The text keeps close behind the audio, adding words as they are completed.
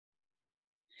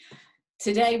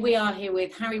Today we are here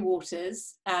with Harry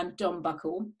Waters and Dom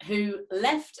Buckle, who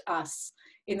left us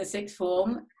in the sixth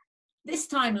form this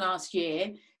time last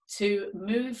year to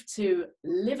move to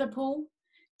Liverpool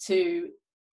to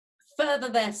further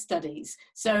their studies.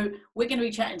 So we're going to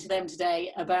be chatting to them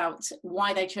today about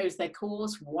why they chose their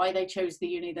course, why they chose the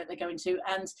uni that they're going to,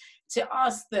 and to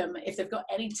ask them if they've got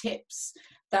any tips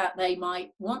that they might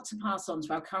want to pass on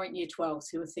to our current year 12s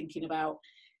who are thinking about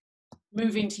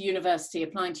moving to university,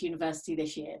 applying to university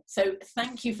this year. So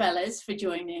thank you, fellas, for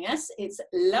joining us. It's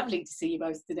lovely to see you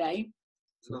both today.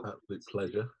 It's an absolute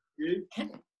pleasure.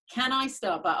 Can I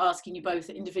start by asking you both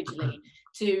individually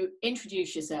to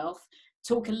introduce yourself,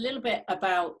 talk a little bit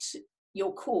about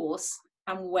your course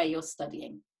and where you're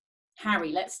studying.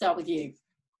 Harry, let's start with you.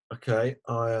 Okay,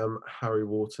 I am Harry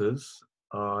Waters.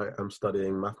 I am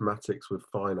studying mathematics with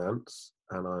finance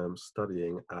and I am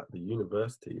studying at the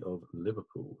University of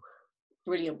Liverpool.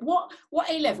 Brilliant. What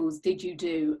A-levels did you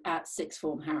do at sixth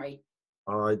form, Harry?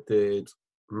 I did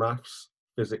maths,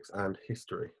 physics and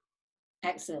history.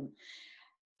 Excellent.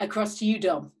 Across to you,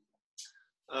 Dom.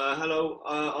 Hello,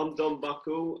 I'm Dom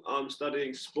Buckle. I'm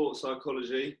studying sports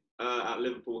psychology at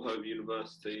Liverpool Hope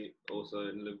University, also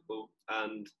in Liverpool.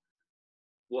 And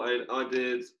what I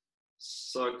did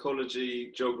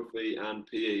psychology, geography and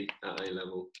PE at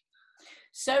A-level.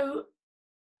 So,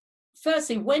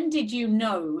 firstly, when did you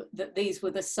know that these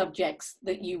were the subjects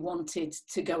that you wanted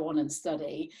to go on and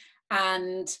study?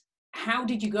 And how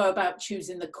did you go about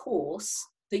choosing the course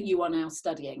that you are now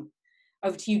studying?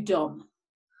 Over to you, Dom.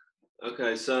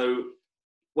 Okay, so,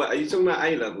 are you talking about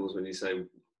A-levels when you say?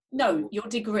 No, your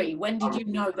degree. When did you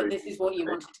know that this is what you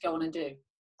wanted to go on and do?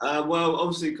 Well,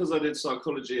 obviously, because I did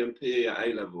psychology and PE at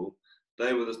A-level,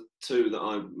 they were the two that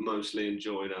I mostly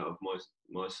enjoyed out of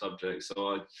my subjects.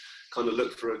 So I kind of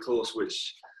looked for a course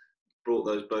which brought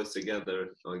those both together,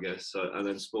 I guess. So, and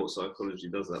then sports psychology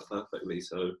does that perfectly.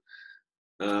 So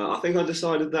I think I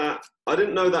decided that. I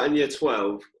didn't know that in year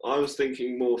 12. I was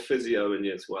thinking more physio in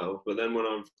year 12. But then when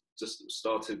I've just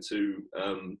started to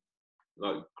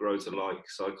grow to like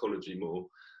psychology more,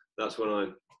 that's when I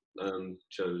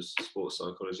chose sports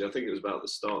psychology. I think it was about the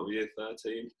start of year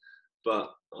 13.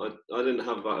 But I didn't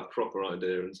have a proper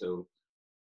idea until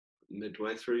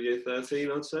midway through year 13,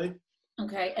 I'd say.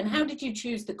 Okay, and how did you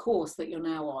choose the course that you're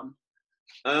now on?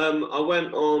 I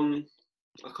went on,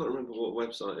 I can't remember what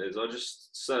website it is. I just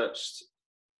searched,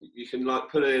 you can like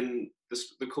put in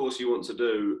the course you want to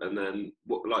do and then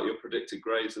what like your predicted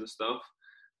grades and stuff.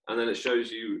 And then it shows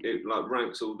you, it like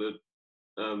ranks all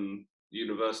the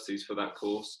universities for that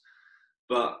course.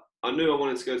 But I knew I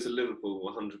wanted to go to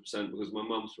Liverpool 100% because my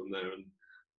mum's from there and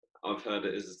I've heard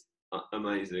it is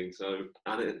amazing. So,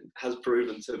 and it has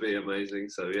proven to be amazing.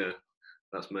 So yeah,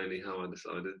 that's mainly how I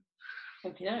decided.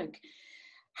 Okay.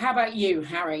 How about you,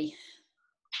 Harry?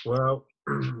 Well,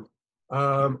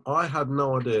 I had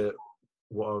no idea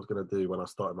what I was going to do when I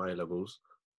started my A-levels.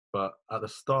 But at the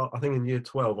start, I think in year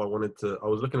 12, I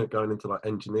was looking at going into like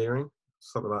engineering,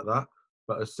 something like that.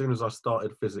 But as soon as I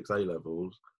started physics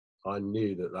A-levels, I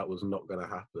knew that was not going to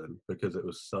happen because it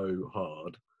was so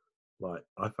hard. Like,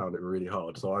 I found it really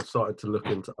hard. So I started to look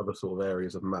into other sort of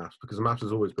areas of maths because maths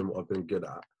has always been what I've been good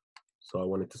at. So I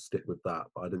wanted to stick with that,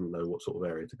 but I didn't know what sort of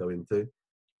area to go into.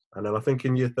 And then I think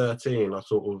in year 13, I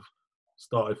sort of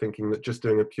started thinking that just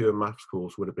doing a pure maths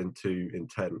course would have been too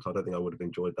intense. I don't think I would have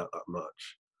enjoyed that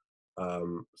much.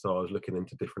 So I was looking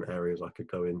into different areas I could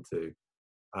go into.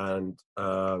 And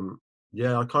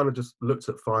yeah, I kind of just looked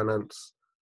at finance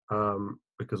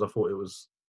because I thought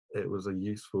it was a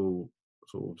useful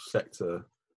sort of sector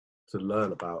to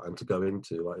learn about and to go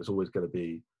into. Like, it's always going to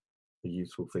be a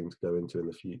useful thing to go into in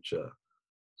the future.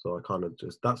 So I kind of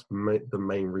that's the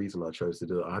main reason I chose to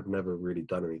do it. I had never really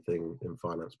done anything in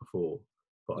finance before,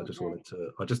 but I just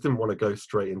didn't want to go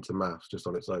straight into maths just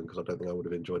on its own because I don't think I would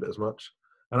have enjoyed it as much.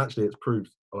 And actually it's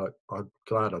proved, like, I'm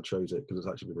glad I chose it because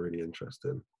it's actually been really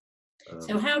interesting.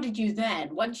 So how did you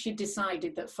then, once you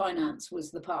decided that finance was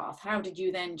the path, how did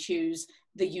you then choose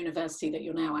the university that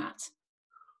you're now at?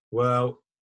 Well,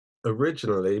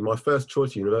 originally, my first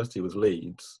choice university was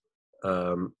Leeds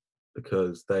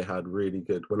because they had really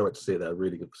good, when I went to see it, they had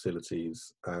really good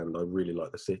facilities and I really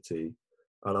liked the city.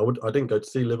 And I didn't go to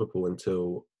see Liverpool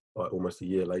until like almost a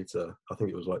year later. I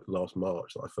think it was like last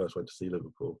March that I first went to see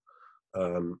Liverpool.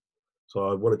 So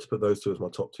I wanted to put those two as my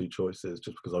top two choices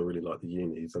just because I really liked the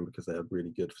unis and because they had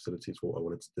really good facilities for what I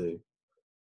wanted to do.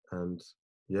 And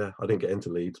yeah, I didn't get into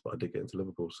Leeds, but I did get into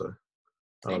Liverpool. So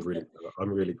I'm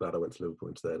really glad I went to Liverpool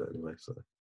instead anyway.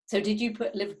 So did you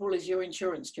put Liverpool as your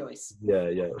insurance choice? Yeah,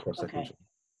 it was my second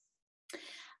choice.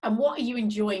 And what are you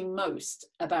enjoying most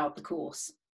about the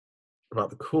course? About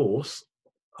the course?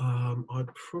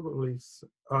 I'd probably.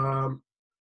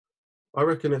 I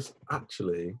reckon it's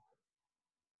actually.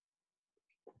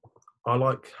 I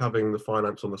like having the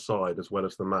finance on the side as well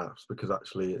as the maths, because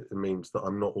actually it means that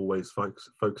I'm not always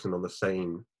focusing on the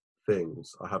same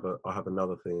things. I have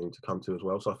another thing to come to as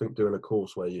well. So I think doing a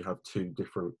course where you have two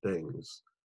different things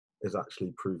is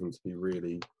actually proven to be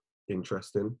really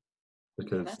interesting,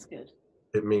 because that's good.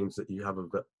 it means that you have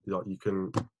you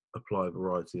can apply a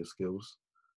variety of skills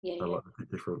and like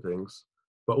different things.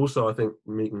 But also I think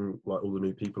meeting like all the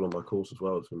new people on my course as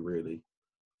well has been really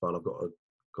fun. I've got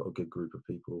a good group of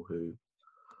people who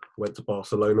went to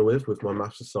Barcelona with my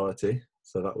math society,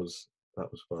 so that was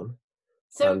fun.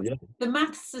 So and, yeah. the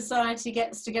Maths Society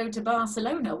gets to go to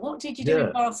Barcelona. What did you do in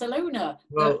Yeah. Barcelona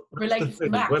that Well, relates to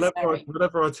maths?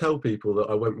 whenever I tell people that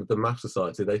I went with the math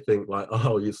society, they think like,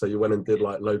 oh, you went and did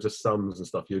like loads of sums and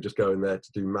stuff. You were just going there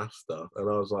to do math stuff, and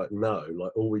I was like, no,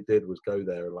 like all we did was go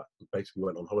there and like basically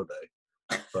went on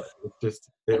holiday. But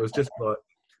it was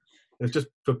just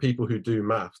for people who do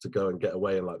maths to go and get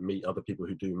away and like meet other people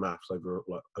who do maths over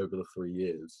the 3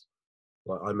 years.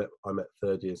 Like I met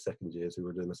third years, second years who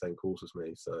were doing the same course as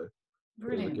me. So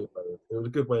Brilliant. it was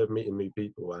a good way of meeting new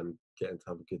people and getting to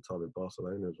have a good time in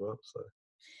Barcelona as well.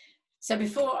 So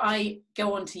before I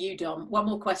go on to you, Dom, one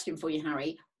more question for you,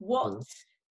 Harry. What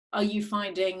are you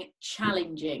finding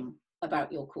challenging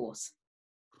about your course?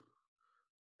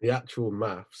 The actual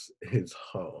maths is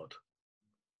hard.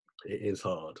 It is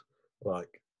hard.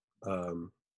 Like,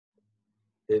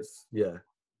 it's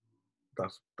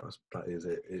that is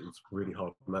it. It's really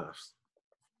hard maths.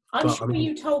 I'm sure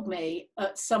you told me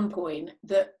at some point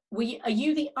that are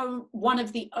you one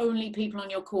of the only people on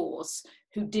your course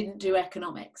who didn't do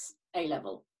economics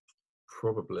A-level?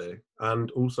 Probably,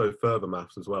 and also further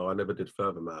maths as well. I never did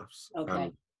further maths. Okay.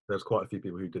 And there's quite a few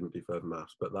people who didn't do further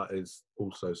maths, but that is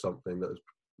also something that has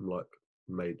like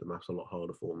made the maths a lot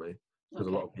harder for me, because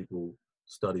a lot of people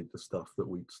studied the stuff that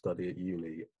we study at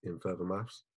uni in further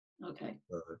maths. Okay.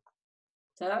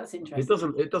 So that's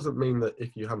interesting. It doesn't mean that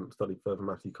if you haven't studied further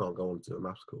maths, you can't go on to a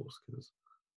maths course, because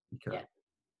you can. Yeah.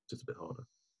 Just a bit harder.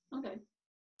 Okay.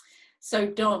 So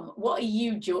Dom, what are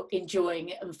you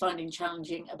enjoying and finding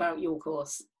challenging about your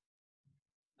course?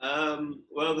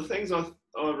 Well, the things I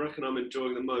reckon I'm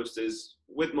enjoying the most is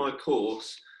with my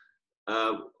course.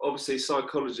 Obviously,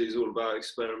 psychology is all about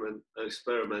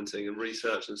experimenting and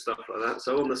research and stuff like that.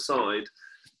 So on the side,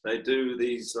 they do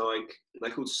these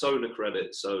they're called Sona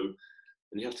credits. So,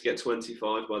 and you have to get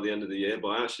 25 by the end of the year. But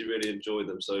I actually really enjoy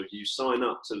them. So you sign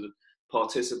up to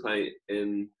participate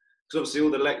in. Because obviously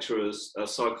all the lecturers are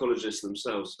psychologists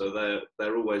themselves, so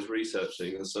they're always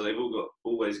researching, and so they've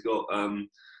always got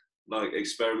like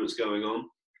experiments going on.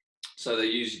 So they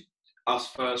use us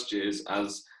first years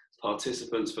as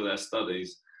participants for their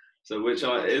studies. So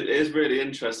it is really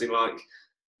interesting. Like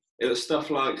it was stuff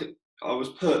like I was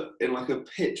put in like a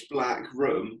pitch black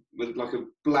room with like a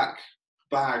black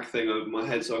bag thing over my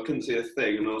head, so I couldn't see a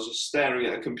thing, and I was just staring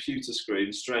at a computer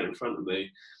screen straight in front of me,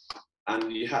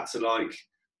 and you had to like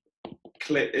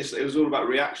click. It was all about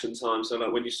reaction time. So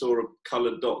like when you saw a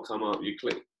coloured dot come up, you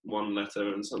click one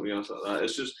letter and something else like that.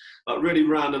 It's just like really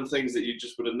random things that you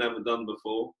just would have never done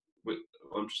before.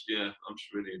 I'm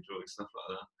just really enjoying stuff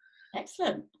like that.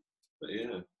 Excellent. But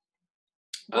yeah.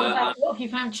 What have you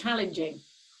found challenging?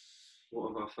 What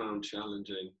have I found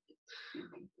challenging?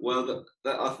 Well,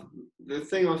 the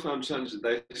thing I found challenging,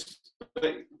 they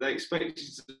expect you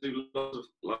to do lots of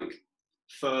like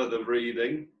further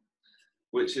reading,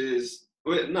 which is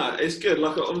no, it's good.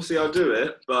 Like obviously I do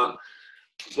it, but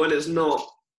when it's not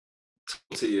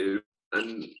taught to you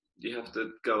and you have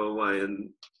to go away and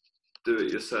do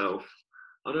it yourself,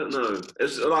 I don't know.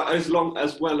 It's like as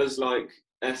well as like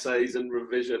essays and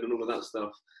revision and all of that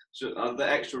stuff. So, the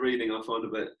extra reading I find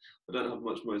I don't have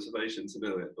much motivation to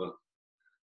do it, but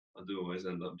I do always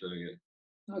end up doing it.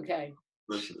 Okay.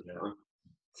 Most of the time.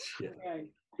 Yeah.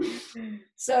 Okay.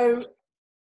 So,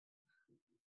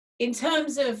 in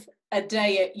terms of a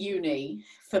day at uni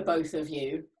for both of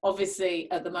you, obviously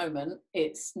at the moment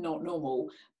it's not normal,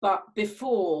 but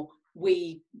before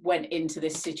we went into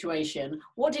this situation,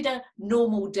 what did a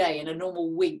normal day and a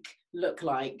normal week look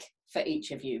like for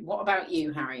each of you? What about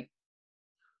you, Harry?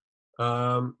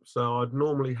 So I'd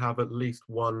normally have at least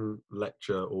one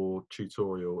lecture or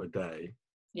tutorial a day.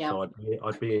 Yeah. So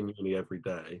I'd be in uni every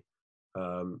day,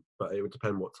 but it would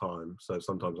depend what time. So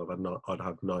sometimes I'd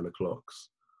have 9 o'clocks.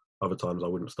 Other times I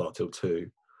wouldn't start till 2.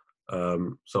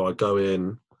 So I'd go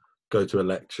to a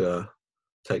lecture,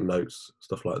 take notes,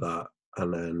 stuff like that,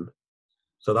 and then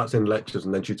so that's in lectures,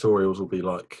 and then tutorials will be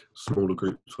like smaller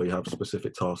groups where you have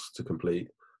specific tasks to complete,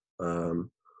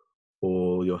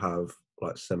 or or you'll have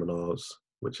like seminars,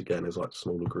 which again is like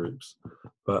smaller groups.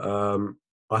 But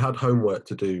I had homework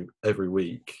to do every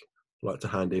week, like to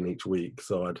hand in each week.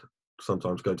 So I'd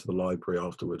sometimes go to the library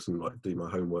afterwards and like do my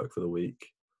homework for the week,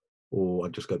 or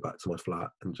I'd just go back to my flat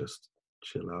and just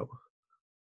chill out.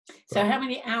 So how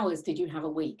many hours did you have a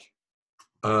week?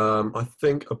 I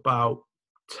think about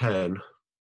 10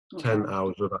 Okay.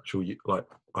 hours of actual, like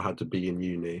I had to be in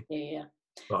uni. Yeah.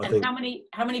 But I And think,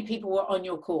 how many people were on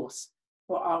your course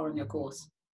or are on your course?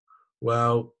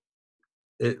 well,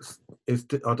 it's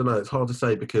I don't know, it's hard to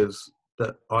say because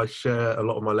that I share a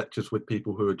lot of my lectures with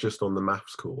people who are just on the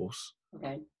maths course.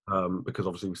 Okay. Because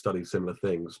obviously we study similar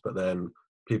things, but then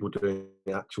people doing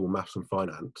actual maths and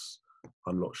finance,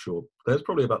 I'm not sure. There's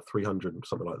probably about 300,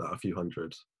 something like that, a few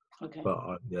hundred. Okay.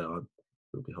 But it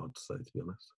would be hard to say, to be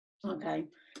honest. Okay.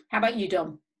 How about you,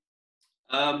 Dom?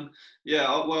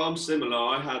 Well, I'm similar.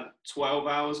 I had 12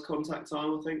 hours contact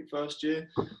time, I think, first year,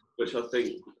 which I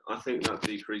think that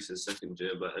decreases second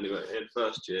year. But anyway, in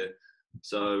first year,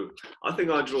 so I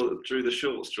think I drew the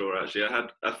short straw. Actually, I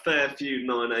had a fair few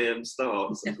 9 a.m.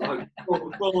 starts. Like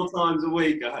four times a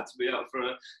week, I had to be up for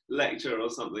a lecture or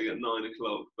something at 9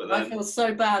 o'clock. But then, I feel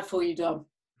so bad for you, Dom.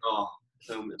 oh,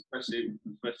 tell me, especially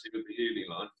with the uni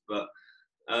life. But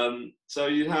so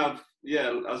you'd have,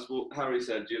 as what Harry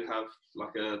said, you'd have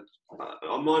like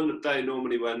on my day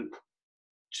normally went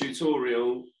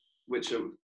tutorial,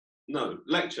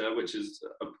 lecture, which is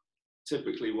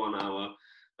typically 1 hour,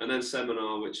 and then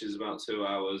seminar, which is about 2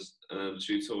 hours, and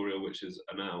tutorial, which is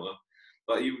an hour.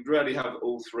 But you would rarely have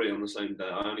all three on the same day.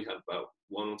 I only had about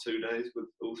 1 or 2 days with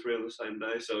all three on the same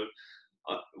day. So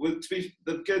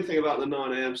the good thing about the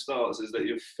 9 a.m. starts is that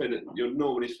you're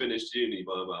normally finished uni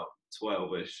by about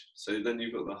 12ish. So then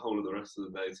you've got the whole of the rest of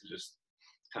the day to just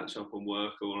catch up on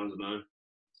work, or I don't know,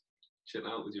 chill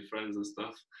out with your friends and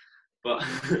stuff. But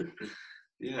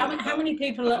How many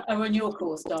people are on your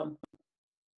course, Dom?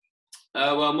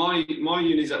 Well, my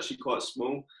uni is actually quite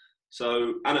small.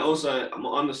 So, and it also,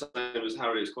 I'm the same as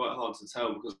Harry, it's quite hard to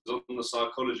tell because on the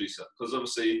psychology side, because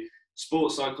obviously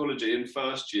sports psychology in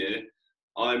first year,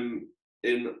 I'm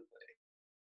in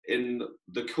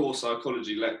the core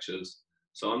psychology lectures.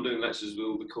 So I'm doing lectures with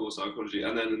all the core psychology,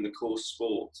 and then in the core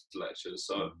sports lectures.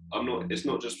 So it's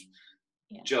not just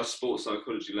sports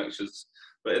psychology lectures,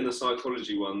 but in the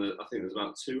psychology one, I think there's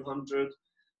about 200,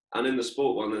 and in the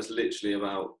sport one, there's literally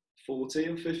about 40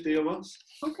 or 50 of us.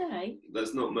 Okay.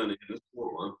 There's not many in the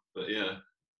sport one, but yeah.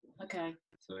 Okay.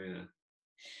 So yeah.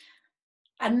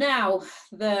 And now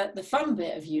the fun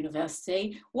bit of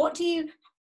university. What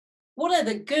are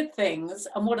the good things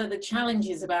and what are the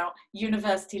challenges about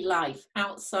university life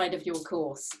outside of your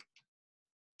course?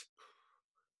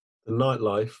 The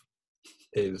nightlife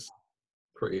is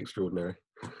pretty extraordinary.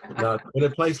 Now, in a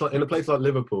place like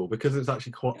Liverpool, because it's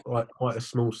actually quite a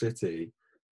small city,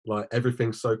 like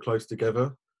everything's so close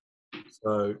together.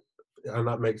 So, and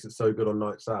that makes it so good on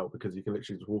nights out because you can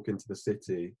literally just walk into the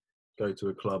city, go to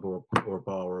a club or a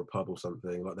bar or a pub or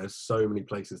something. Like there's so many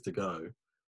places to go,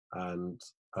 and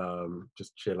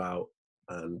just chill out,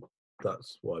 and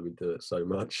that's why we do it so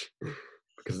much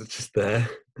because it's just there.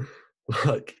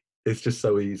 Like it's just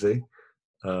so easy.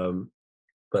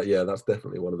 But yeah, that's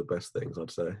definitely one of the best things,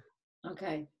 I'd say.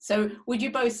 Okay. So would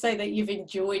you both say that you've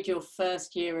enjoyed your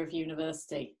first year of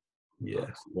university?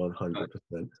 Yes, 100%.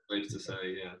 Safe to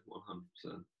say, yeah,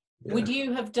 100%. Yeah. Would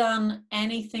you have done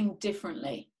anything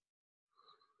differently?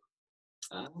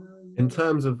 In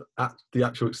terms of the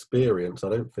actual experience, I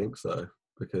don't think so,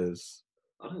 because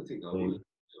I don't think I would, to be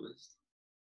honest.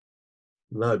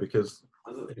 No, because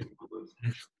I don't think I would.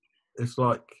 it's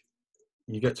like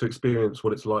you get to experience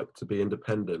what it's like to be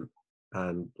independent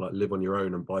and like live on your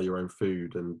own and buy your own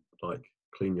food and like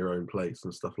clean your own plates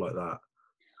and stuff like that.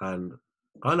 And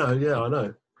I know. Yeah,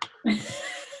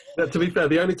 to be fair,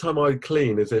 the only time I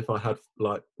clean is if I had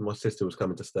like my sister was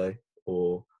coming to stay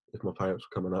or if my parents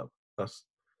were coming up. That's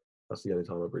the only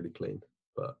time I've really cleaned.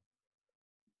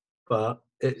 But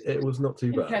it was not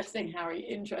too bad. Interesting, Harry.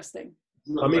 Interesting.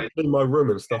 I mean, clean my room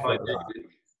and stuff like that.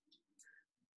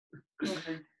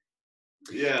 Okay.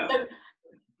 Yeah. So,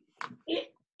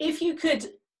 if you could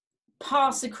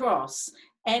pass across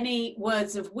any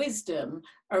words of wisdom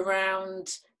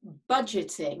around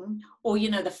budgeting or,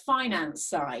 the finance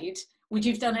side, would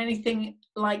you have done anything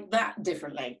like that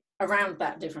differently, around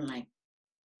that differently?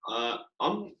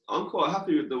 I'm quite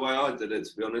happy with the way I did it,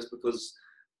 to be honest, because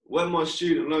when my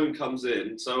student loan comes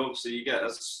in, so obviously you get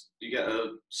a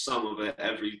sum of it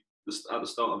at the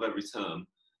start of every term.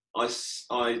 I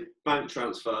bank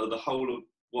transfer the whole of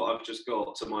what I've just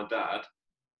got to my dad,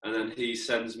 and then he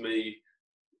sends me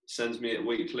it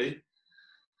weekly.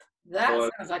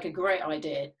 That sounds like a great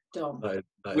idea, Dom. That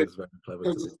is very clever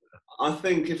to do. I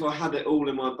think if I had it all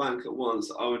in my bank at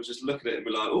once, I would just look at it and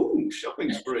be like, "Oh,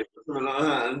 shopping spree," or something like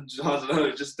that, and I don't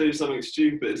know, just do something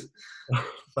stupid.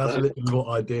 That's literally what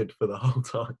I did for the whole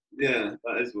time. Yeah,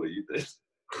 that is what you did.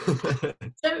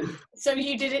 So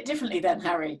you did it differently then,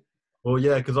 Harry? Well,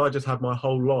 yeah, because I just had my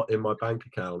whole lot in my bank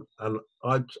account, and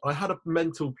I had a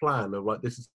mental plan of like,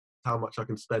 this is how much I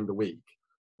can spend a week.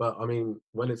 But I mean,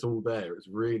 when it's all there, it's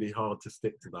really hard to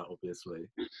stick to that, obviously.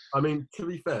 I mean, to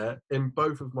be fair, in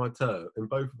both of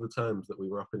the terms that we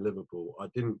were up in Liverpool, I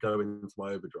didn't go into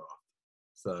my overdraft.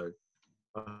 So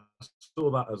I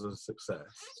saw that as a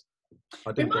success.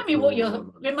 Remind me what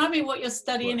you're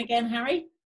studying again, Harry?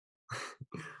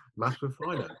 Maths with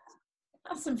finance.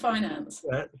 Maths and finance.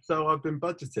 Yeah, so I've been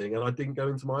budgeting and I didn't go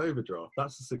into my overdraft.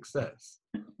 That's a success.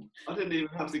 I didn't even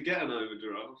have to get an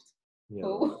overdraft. Yeah.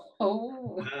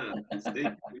 Oh. Yeah, Steve,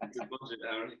 budget,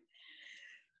 Harry.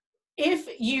 If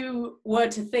you were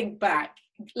to think back,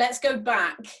 let's go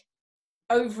back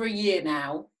over a year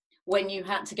now, when you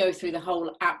had to go through the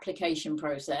whole application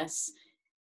process,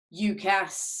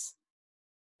 UCAS,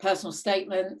 personal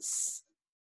statements,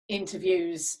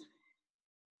 interviews.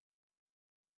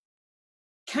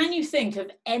 Can you think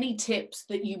of any tips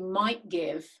that you might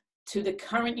give to the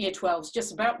current year 12s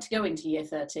just about to go into year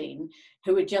 13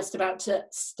 who are just about to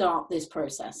start this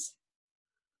process?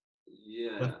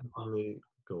 Yeah. Definitely.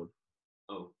 Go on.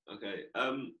 Oh, okay.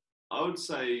 I would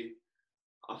say,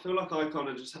 I feel like I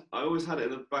always had it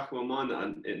in the back of my mind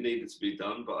that it needed to be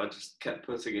done, but I just kept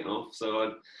putting it off.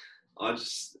 So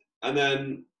and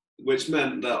then, which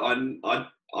meant that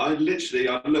I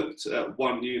looked at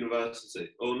one university,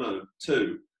 or no,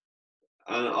 two,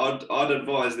 and I'd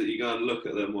advise that you go and look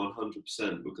at them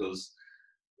 100%, because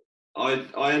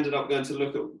I ended up going to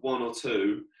look at one or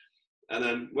two, and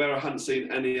then where I hadn't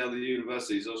seen any other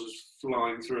universities, I was just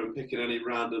flying through and picking any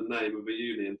random name of a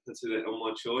uni and putting it on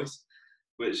my choice,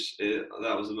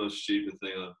 that was the most stupid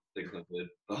thing I think I did.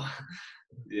 But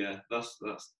yeah, that's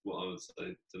what I would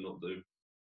say to not do.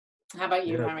 How about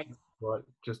you, Harry? Right,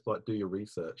 just like do your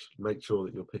research. Make sure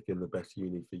that you're picking the best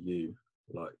uni for you,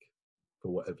 like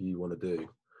for whatever you want to do.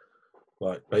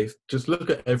 Like, just look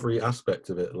at every aspect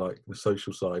of it, like the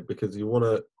social side, because you want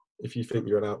to. If you think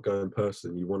you're an outgoing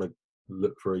person, you want to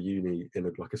look for a uni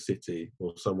in like a city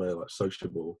or somewhere like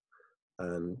sociable,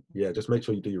 and yeah, just make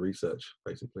sure you do your research,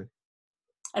 basically.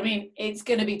 I mean, it's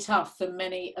going to be tough for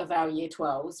many of our year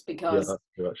 12s because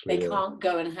they can't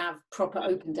go and have proper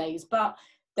open days, but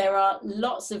there are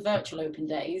lots of virtual open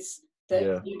days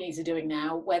that unis are doing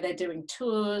now, where they're doing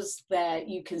tours,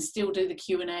 you can still do the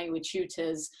Q&A with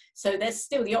tutors. So there's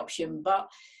still the option, but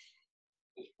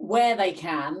where they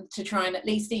can, to try and at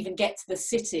least even get to the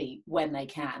city when they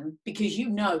can, because you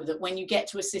know that when you get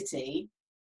to a city,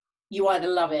 you either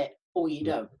love it or you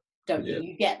don't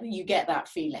you? You get that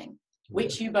feeling,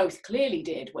 which you both clearly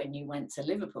did when you went to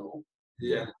Liverpool.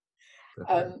 Yeah.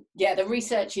 The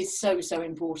research is so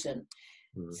important.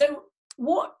 So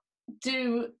what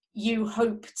do you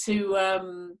hope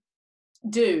to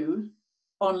do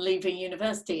on leaving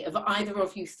university? Have either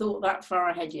of you thought that far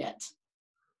ahead yet?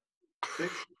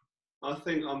 I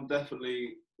think I'm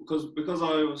definitely, because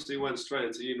I obviously went straight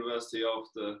into university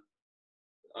after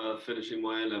finishing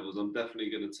my A-levels, I'm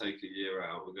definitely going to take a year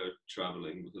out and go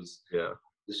travelling, because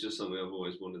it's just something I've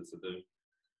always wanted to do.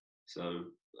 So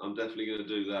I'm definitely going to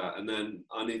do that. And then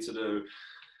I need to do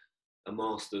a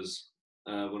master's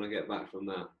when I get back from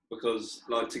that, because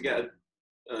like to get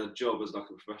a job as like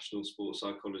a professional sports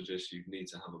psychologist, you need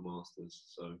to have a master's.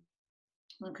 So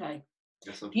okay.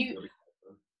 Yes,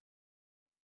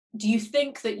 do you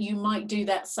think that you might do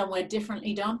that somewhere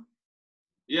differently, Dom?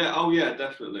 Yeah, oh yeah,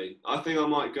 definitely. I think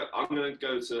I'm going to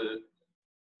go to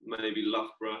maybe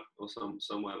Loughborough or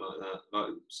somewhere like that, like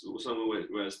somewhere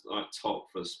where it's like top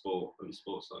for sport and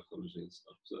sports psychology and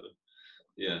stuff. So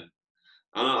yeah,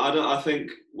 and I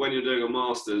think when you're doing a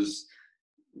master's,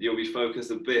 you'll be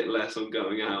focused a bit less on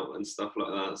going out and stuff like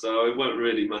that. So it won't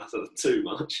really matter too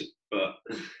much, but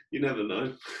you never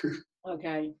know.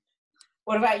 Okay.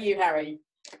 What about you, Harry?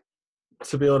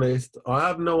 To be honest, I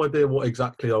have no idea what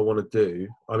exactly I want to do.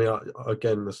 I mean,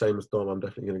 again, the same as Dom, I'm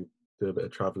definitely going to do a bit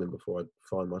of travelling before I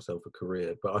find myself a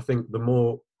career. But I think the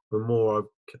more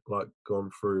I've like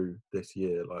gone through this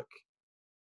year, like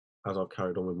as I've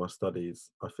carried on with my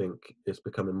studies, I think it's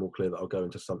becoming more clear that I'll go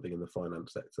into something in the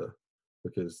finance sector,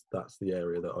 because that's the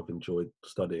area that I've enjoyed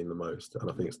studying the most, and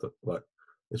I think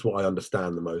it's what I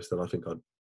understand the most, and I think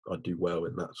I'd do well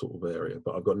in that sort of area.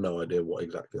 But I've got no idea what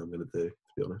exactly I'm going to do, to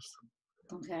be honest.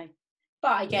 Okay,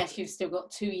 but I guess you've still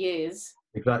got 2 years.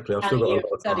 Exactly, I've still got a lot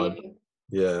of time.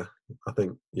 yeah, I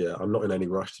think, yeah, I'm not in any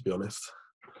rush, to be honest.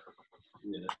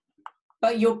 Yeah.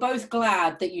 But you're both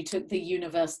glad that you took the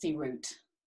university route.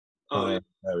 Oh, I yeah. am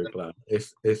very glad.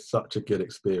 It's such a good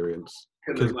experience.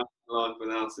 Couldn't imagine life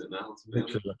without it now, to be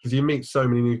honest. Literally, because you meet so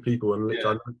many new people, and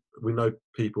Yeah. we know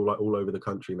people like all over the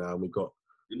country now, and we've got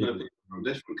You know, people from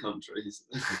different countries.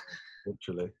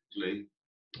 literally.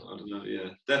 I don't know, yeah.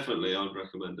 Definitely, I'd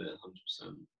recommend it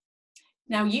 100%.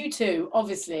 Now, you two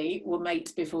obviously were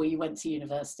mates before you went to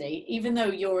university. Even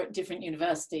though you're at different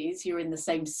universities, you're in the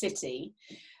same city.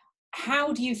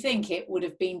 How do you think it would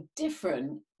have been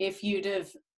different if you'd have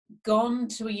gone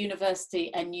to a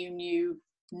university and you knew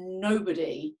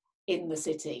nobody in the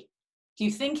city? Do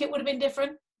you think it would have been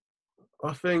different?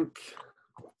 I think,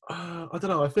 I don't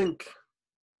know, I think,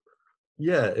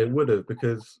 yeah, it would have,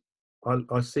 because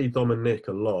I see Dom and Nick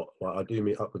a lot. Like, I do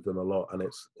meet up with them a lot, and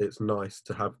it's nice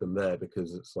to have them there,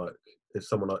 because it's like,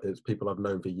 it's people I've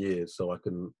known for years, so I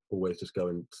can always just go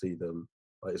and see them.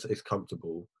 Like, it's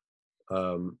comfortable.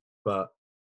 But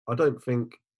I don't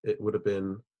think it would have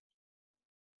been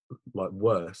like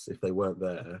worse if they weren't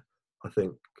there. I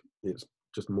think it's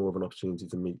just more of an opportunity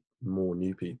to meet more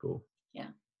new people. Yeah.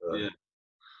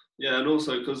 Yeah, and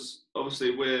also because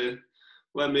obviously where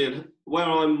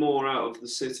I'm more out of the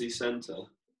city centre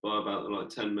by about like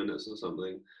 10 minutes or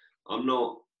something. I'm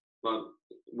not like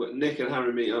Nick and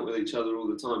Harry meet up with each other all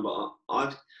the time, but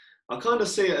I kind of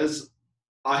see it as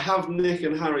I have Nick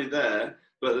and Harry there,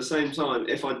 but at the same time,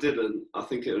 if I didn't, I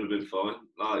think it would have been fine.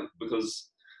 Like,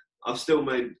 because I've still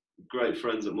made great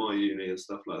friends at my uni and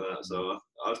stuff like that. So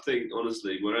I think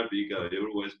honestly, wherever you go,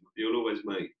 you'll always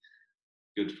make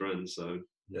good friends. So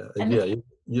yeah,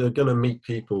 you're gonna meet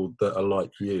people that are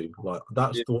like you. Like,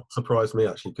 that's what surprised me,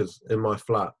 actually, because in my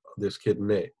flat, this kid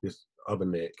Nick, this other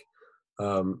Nick,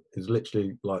 is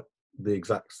literally like the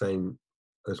exact same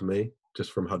as me,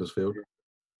 just from Huddersfield.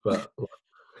 But like,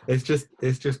 it's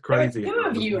just crazy. There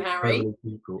are two of you, Harry.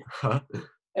 People.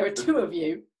 There are two of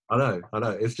you. I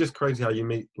know. It's just crazy how you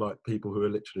meet like people who are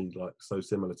literally like so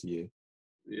similar to you.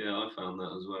 Yeah, I found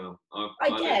that as well.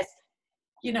 I guess,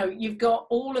 you know, you've got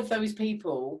all of those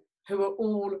people who are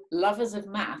all lovers of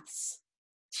maths.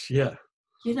 Yeah.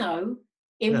 You know,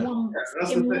 in one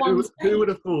Who would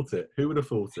have thought it? Who would have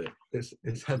thought it?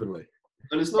 It's heavenly.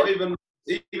 And it's not even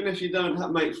if you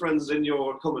don't make friends in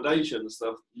your accommodation and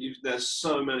stuff. There's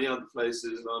so many other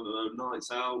places. I don't know, nights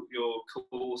out, your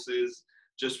courses,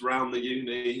 just round the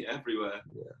uni, everywhere.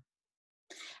 Yeah.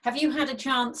 Have you had a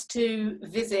chance to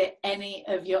visit any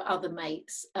of your other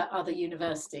mates at other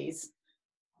universities?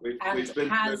 We've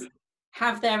been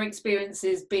have their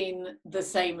experiences been the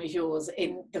same as yours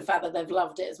in the fact that they've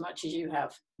loved it as much as you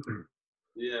have?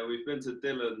 Yeah, we've been to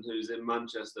Dylan, who's in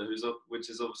Manchester, which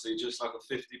is obviously just like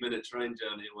a 50-minute train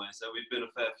journey away. So we've been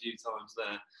a fair few times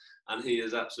there, and he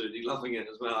is absolutely loving it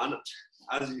as well.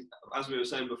 And as we were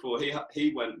saying before,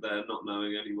 he went there not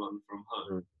knowing anyone from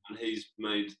home, and he's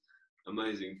made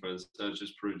amazing friends. So it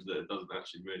just proves that it doesn't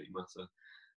actually really matter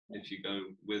if you go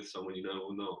with someone you know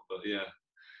or not. But yeah,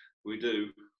 we do.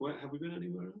 Have we been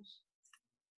anywhere else?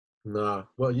 No.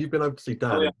 Well, you've been over to see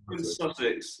Dan. Oh, yeah, in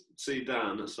Sussex, see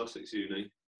Dan at Sussex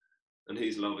Uni, and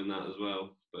he's loving that as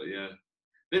well. But yeah,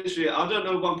 literally, I don't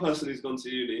know one person who's gone to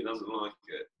uni who doesn't like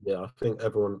it. Yeah, I think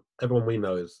everyone we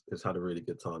know has had a really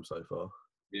good time so far.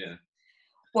 Yeah.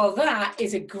 Well, that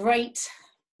is a great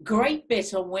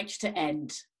bit on which to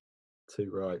end. Too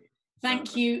right.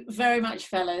 Thank you very much,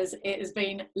 fellas. It has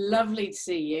been lovely to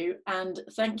see you, and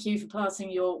thank you for passing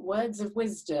your words of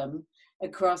wisdom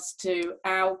across to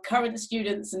our current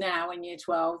students now in year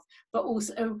 12, but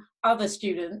also other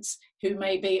students who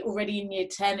may be already in year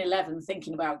 10, 11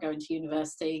 thinking about going to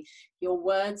university. Your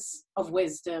words of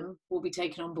wisdom will be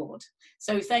taken on board.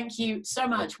 So thank you so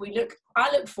much.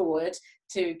 I look forward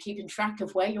to keeping track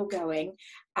of where you're going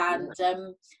and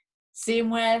seeing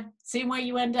where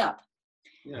you end up.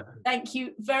 Yeah. Thank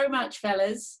you very much,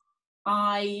 fellas.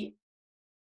 I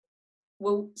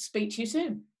will speak to you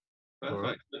soon.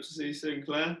 Perfect. Good to see you soon,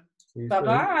 Claire.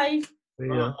 Bye-bye. See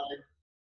ya. Bye.